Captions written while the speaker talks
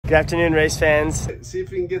Good afternoon, race fans. See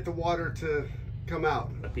if we can get the water to come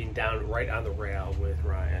out. Being down right on the rail with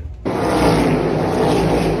Ryan. All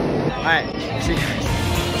right, see you guys.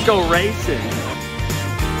 Let's go racing.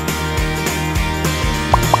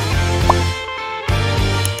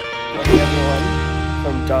 Welcome everyone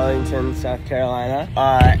from Darlington, South Carolina.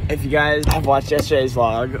 If you guys have watched yesterday's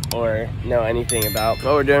vlog or know anything about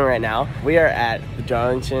what we're doing right now, we are at the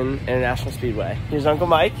Darlington International Speedway. Here's Uncle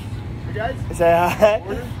Mike. Hey guys. Say hi.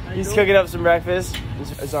 He's cooking up some breakfast.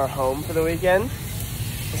 This is our home for the weekend.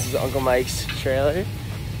 This is Uncle Mike's trailer.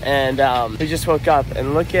 And we just woke up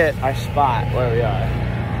and look at our spot where we are.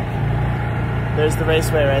 There's the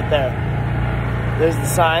raceway right there. There's the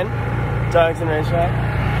sign, Darlington Racetrack.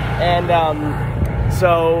 And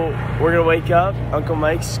so we're gonna wake up. Uncle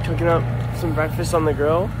Mike's cooking up some breakfast on the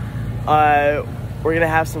grill. We're gonna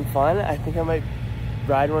have some fun. I think I might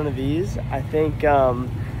ride one of these. I think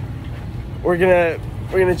we're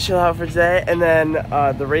gonna chill out for today, and then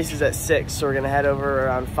the race is at 6, so we're gonna head over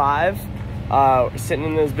around 5. We're sitting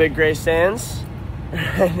in those big gray stands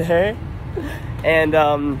right there, and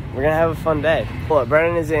we're gonna have a fun day. Well,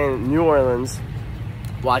 Brennan is in New Orleans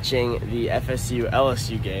watching the FSU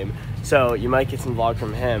LSU game, so you might get some vlog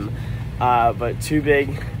from him. But 2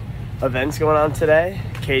 big events going on today.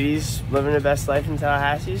 Katie's living her best life in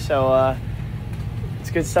Tallahassee, so it's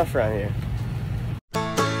good stuff around here.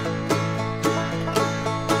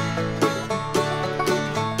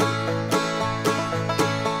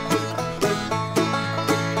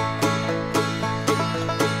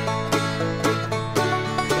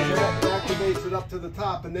 To the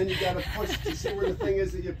top, and then you got to push to see where the thing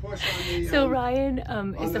is that you push on the. So Ryan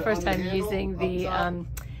is the first time using the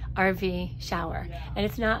RV shower, and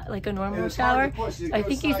it's not like a normal shower. I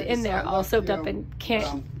think he's in there all soaked up and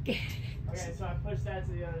can't. Okay, so I push that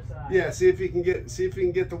to the other side. Yeah, see if you can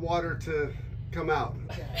get the water to come out.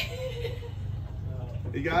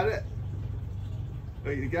 You got it? Oh,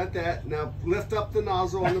 you got that. Now lift up the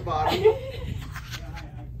nozzle on the bottom.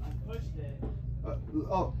 I pushed it.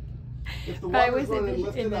 Oh. If the I was running,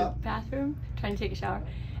 in the bathroom trying to take a shower,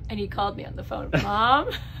 and he called me on the phone.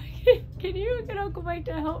 Mom, can you get Uncle Mike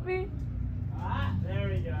to help me? Ah, there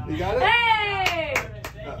we go. You got it? Hey!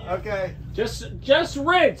 Okay. Just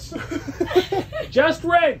rinse. Just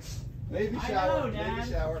rinse. Maybe shower. Maybe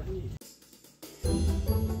shower.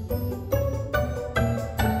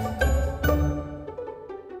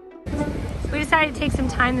 We decided to take some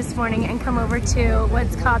time this morning and come over to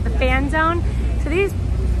what's called the fan zone. So these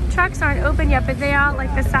trucks aren't open yet, but they all,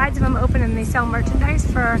 like the sides of them open, and they sell merchandise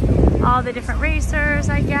for all the different racers,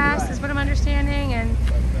 I guess, is what I'm understanding. And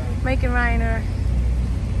Mike and Ryan are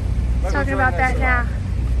talking about that now.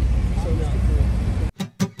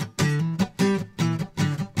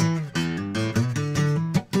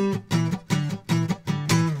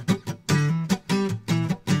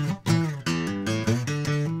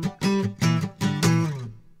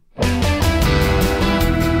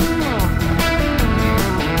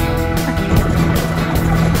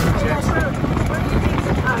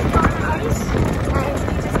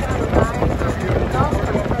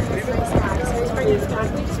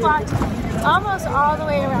 Almost all the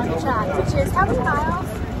way around the track, which is how many miles?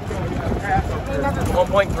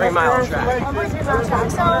 1.3 mile track. 1.3 mile track.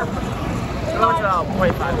 So It's about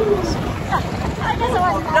 25 minutes. I guess it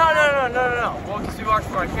wasn't that No. Well, because we walked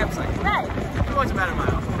from our campsite. Right. We walked about a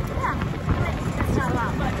mile. Yeah. That's not a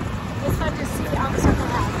lot, but it's fun to see all the stuff that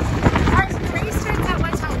happens. Alright, so the race starts at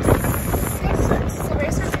what time? 6. The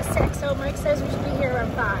race starts at 6, so Mike says we should be here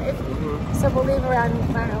around 5. So we'll leave around,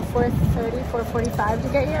 I don't know, 4:30, 4:45 to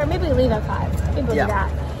get here. Or maybe we leave at 5. I think we'll do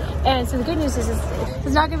that. And so the good news is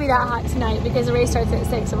it's not going to be that hot tonight because the race starts at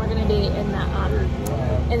 6, and we're going to be in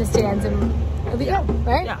the stands, and it'll be good,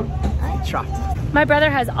 right? Yeah. Right. Shocked. My brother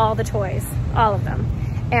has all the toys, all of them.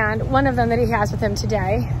 And one of them that he has with him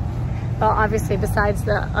today, well, obviously besides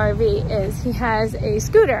the RV, is he has a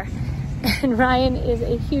scooter. And Ryan is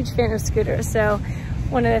a huge fan of scooters. So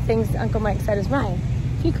one of the things Uncle Mike said is, Ryan,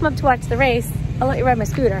 if you come up to watch the race, I'll let you ride my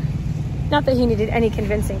scooter. Not that he needed any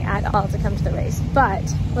convincing at all to come to the race, but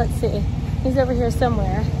let's see. He's over here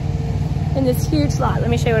somewhere in this huge lot. Let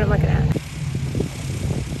me show you what I'm looking at.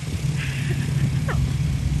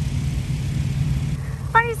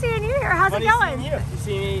 Funny seeing you here. How's it going? Seeing you. You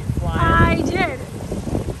see me flying? I did.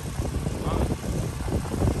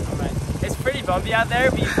 Alright. It's pretty bumpy out there,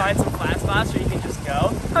 but you find some flat spots where you can just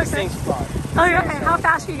go. This thing's fun. Oh, okay. How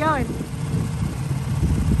fast are you going?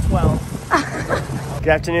 12. Good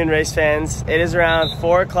afternoon, race fans. It is around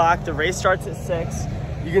 4 o'clock. The race starts at 6.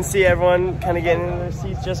 You can see everyone kind of getting into their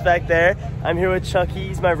seats just back there. I'm here with Chucky.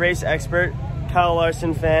 He's my race expert. Kyle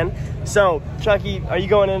Larson fan. So, Chucky, are you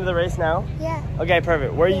going into the race now? Yeah. Okay,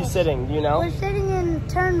 perfect. Where are you sitting? Do you know? We're sitting in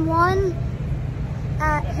turn 1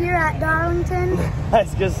 here at Darlington.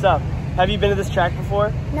 That's good stuff. Have you been to this track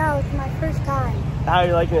before? No, it's my first time. How are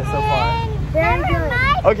you liking it so far? Very good.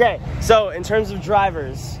 Okay, so in terms of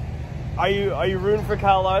drivers, are you rooting for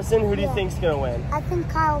Kyle Larson? Who do you think's gonna win? I think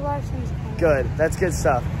Kyle Larson's going. Good, that's good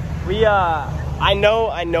stuff. We I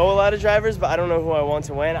know a lot of drivers, but I don't know who I want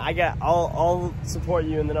to win. I'll support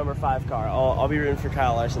you in the number 5 car. I'll be rooting for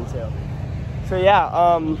Kyle Larson too. So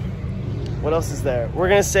yeah, what else is there? We're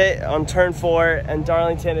gonna sit on turn 4 in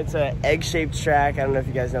Darlington. It's an egg-shaped track. I don't know if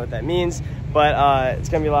you guys know what that means, but it's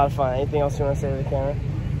gonna be a lot of fun. Anything else you want to say to the camera?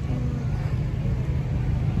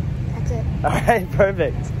 That's it. All right,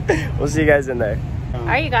 perfect. We'll see you guys in there. All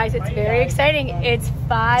right, you guys, it's very exciting. It's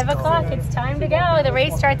 5 o'clock. It's time to go. The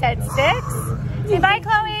race starts at 6. Say bye,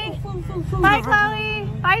 Chloe. Bye, Chloe.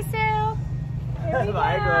 Bye, Sue. Here we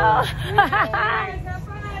Bye, go.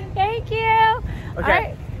 Thank you. Okay,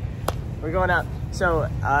 right. We're going up. So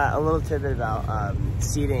a little tidbit about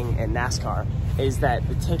seating in NASCAR is that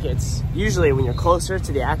the tickets, usually when you're closer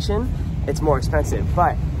to the action, it's more expensive,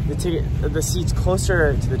 but the seats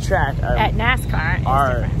closer to the track At NASCAR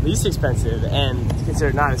are least expensive and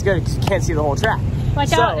considered not as good because you can't see the whole track.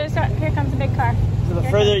 Watch out, here comes a big car. So the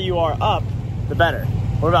further you are up, the better.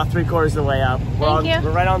 We're about 3/4 of the way up.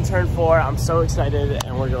 We're right on turn 4. I'm so excited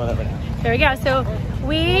and we're going over now. There we go. So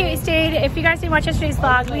we stayed, if you guys didn't watch yesterday's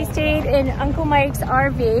vlog, we stayed in Uncle Mike's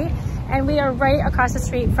RV and we are right across the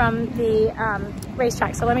street from the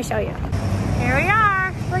racetrack. So let me show you. Here we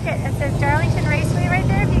are. Look at it says Darlington Raceway right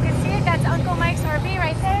there. If you can see it, that's Uncle Mike's RV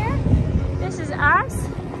right there. This is us.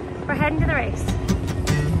 We're heading to the race.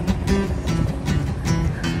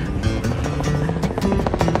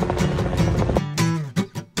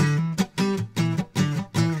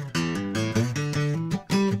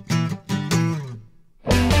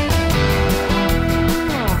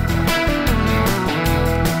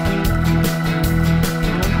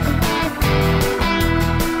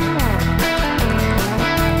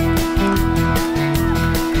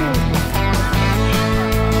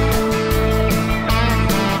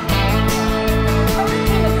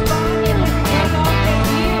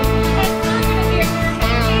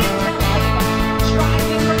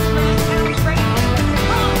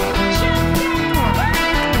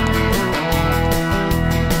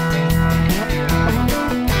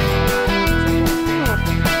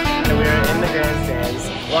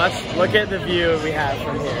 Look at the view we have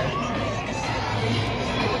from here.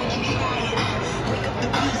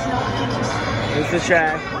 There's the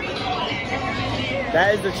track.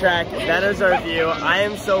 That is the track. That is our view. I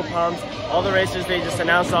am so pumped. All the racers, they just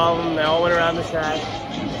announced all of them. They all went around the track.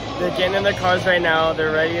 They're getting in their cars right now.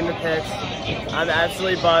 They're ready in the pits. I'm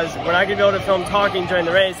absolutely buzzed. We're not going to be able to film talking during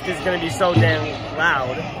the race because it's going to be so damn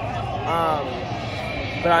loud.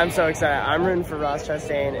 But I'm so excited. I'm rooting for Ross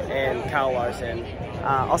Chastain and Kyle Larson.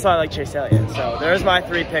 Also, I like Chase Elliott. So there's my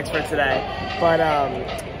 3 picks for today. But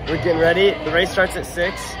we're getting ready. The race starts at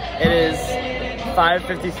 6. It is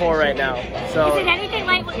 5:54 right now. So is it anything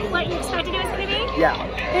like what you expected it was going to be? Yeah.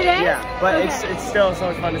 It is? Yeah, but okay. it's still so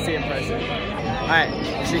much fun to see in person. All right,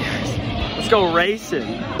 see you guys. Let's go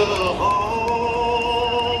racing.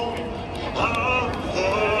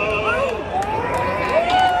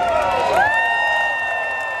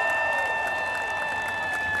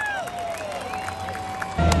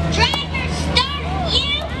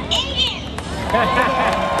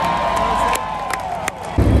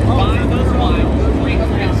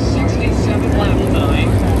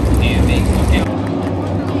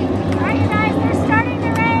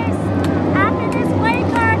 After this play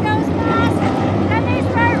car goes past, then they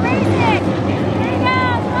start racing.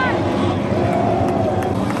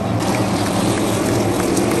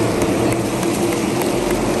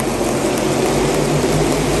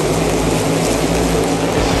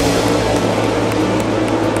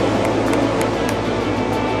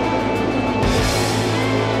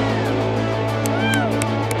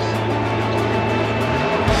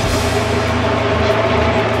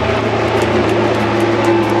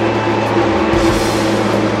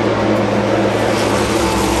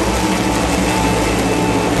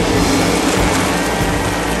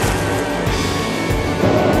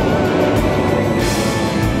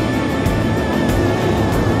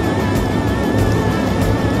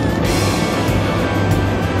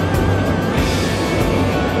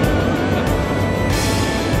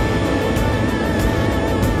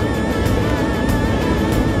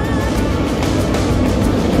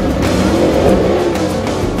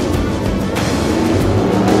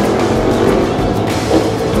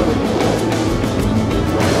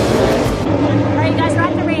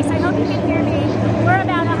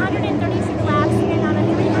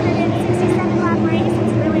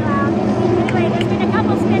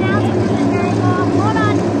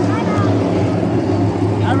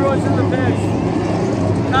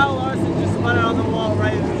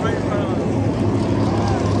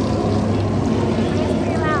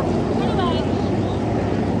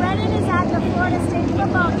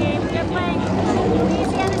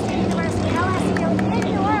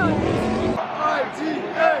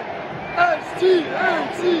 So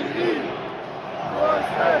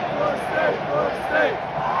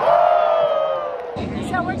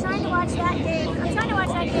we're trying to watch that game. I'm trying to watch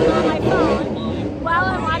that game on my phone while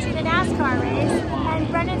I'm watching the NASCAR race. And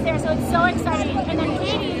Brennan's there, so it's so exciting. And then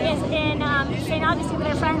Katie is in St. Augustine with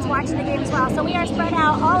her friends watching the game as well. So we are spread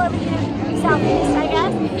out all over the Southeast, I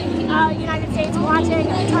guess, United States, watching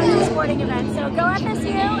tons of sporting events. So go FSU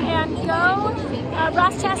and go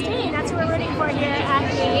Ross Chastain. That's who we're rooting for here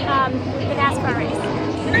at the NASCAR race.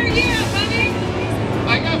 Yeah, honey! I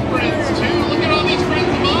got friends too. Look at all these friends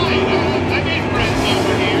of mine. I made friends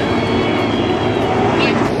over here.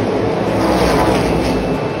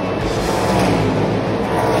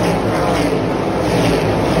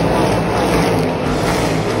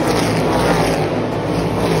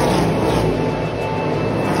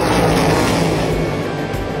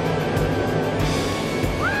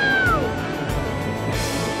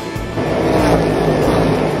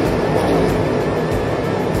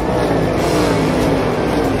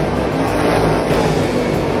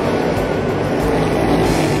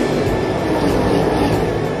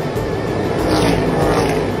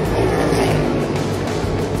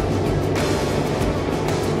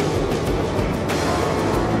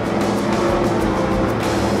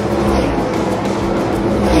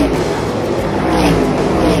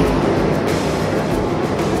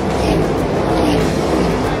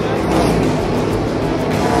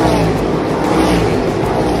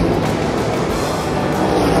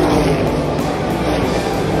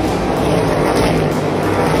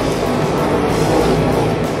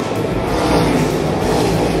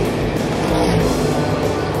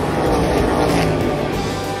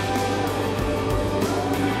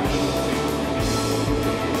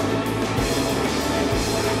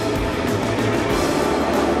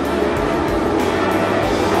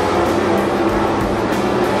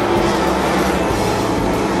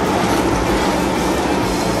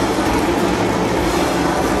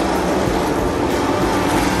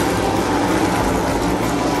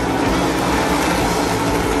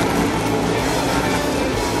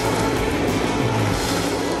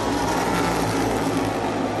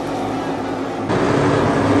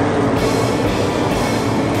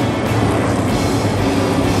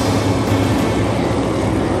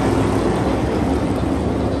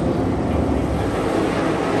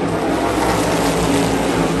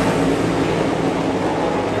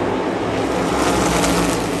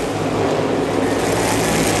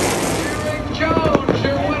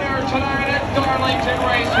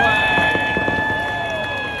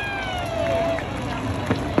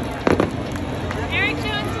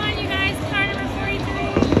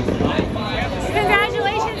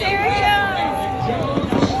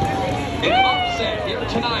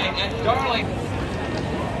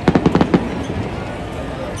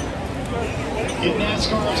 In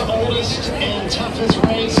NASCAR's oldest and toughest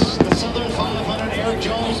race, the Southern 500, Eric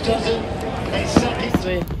Jones does it a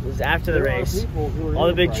second. This is after the race. All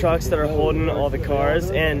the big trucks that are holding all the cars,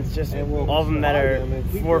 and just all of them that are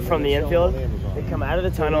from the infield, they come out of the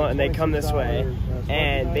tunnel and they come this way.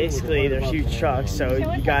 And basically, they're huge trucks, so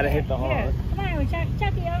you gotta hit the hog. Come on,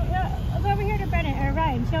 Chucky, go over here to Brennan or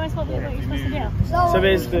Ryan. Show us what you're supposed to do. So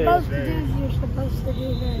basically, what you're supposed to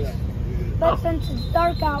do this. But since it's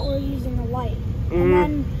dark out, we're using a light. And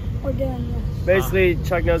then we're doing this. Basically,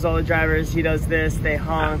 Chuck knows all the drivers. He does this. They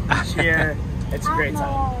honk, cheer. It's a great time.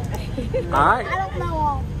 All right. I don't know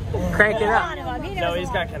all. Crank it up. No, he's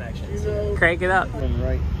got connections. Crank it up. And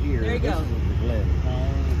right here, There you this go. is the Glen.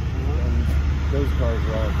 And those cars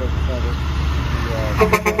are all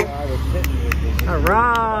I was hitting with this. All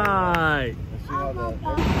right.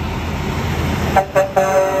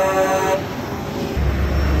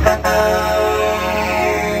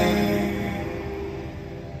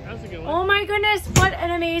 Let's see how Oh my goodness, what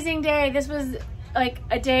an amazing day. This was like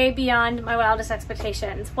a day beyond my wildest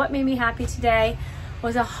expectations. What made me happy today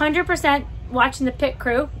was 100% watching the pit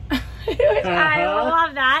crew. I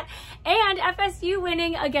love that. And FSU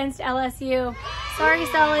winning against LSU. Sorry,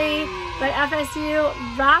 Sully, but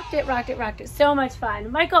FSU rocked it, rocked it, rocked it. So much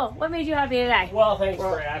fun. Michael, what made you happy today? Well, thanks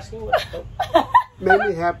for asking. made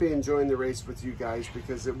me happy enjoying the race with you guys,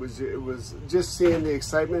 because it was just seeing the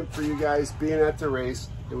excitement for you guys being at the race.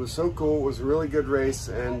 It was so cool. It was a really good race,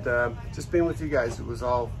 and just being with you guys, it was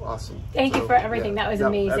all awesome. Thank you for everything. Yeah, that was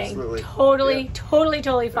amazing. Absolutely. Totally, Yeah.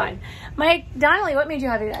 totally fun. Mike Donnellly, what made you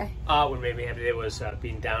happy today? What made me happy today was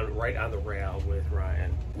being down right on the rail with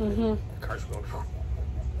Ryan. The cars were going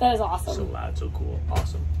That was awesome. so loud, so cool,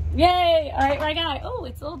 awesome. Yay! All right, my guy. Oh,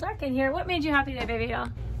 it's a little dark in here. What made you happy today, baby doll?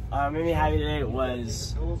 What made me happy today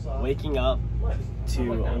was waking up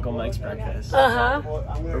to Uncle Mike's breakfast, Uh-huh.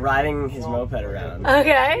 riding his moped around.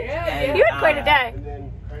 Okay. And, You had quite a day.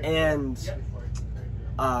 and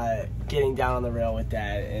getting down on the rail with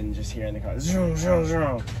Dad and just hearing the car zoom, zoom,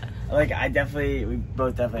 zoom. Like we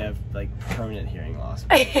both definitely have like permanent hearing loss.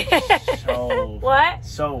 So What?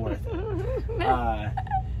 So worth it.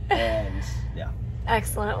 And yeah.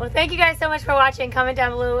 Excellent. Well, thank you guys so much for watching. Comment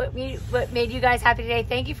down below what made you guys happy today.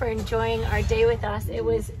 Thank you for enjoying our day with us. It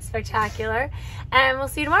was spectacular. And we'll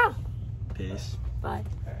see you tomorrow. Peace. Bye.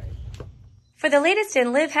 For the latest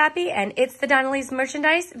in Live Happy and It's the Donnellys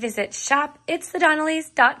merchandise, visit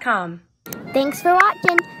shopitsthedonnellys.com. Thanks for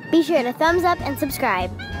watching. Be sure to thumbs up and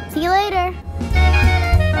subscribe. See you later.